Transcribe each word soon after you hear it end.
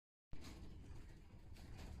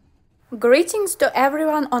Greetings to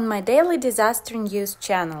everyone on my daily disaster news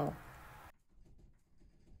channel.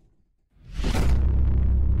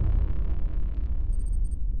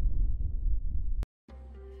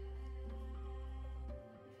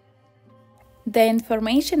 The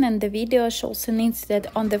information in the video shows an incident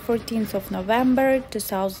on the 14th of November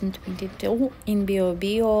 2022 in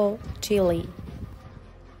Biobio, Chile.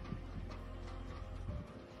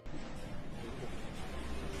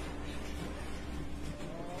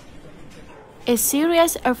 A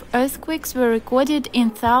series of earthquakes were recorded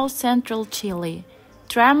in south-central Chile.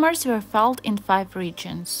 Tremors were felt in 5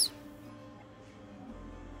 regions.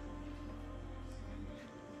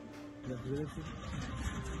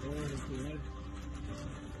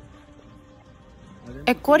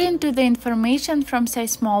 According to the information from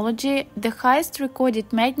seismology, the highest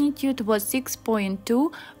recorded magnitude was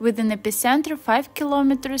 6.2 with an epicenter 5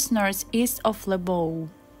 kilometers northeast of Lebou.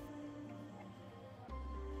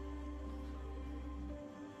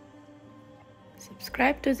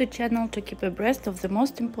 Subscribe to the channel to keep abreast of the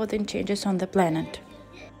most important changes on the planet.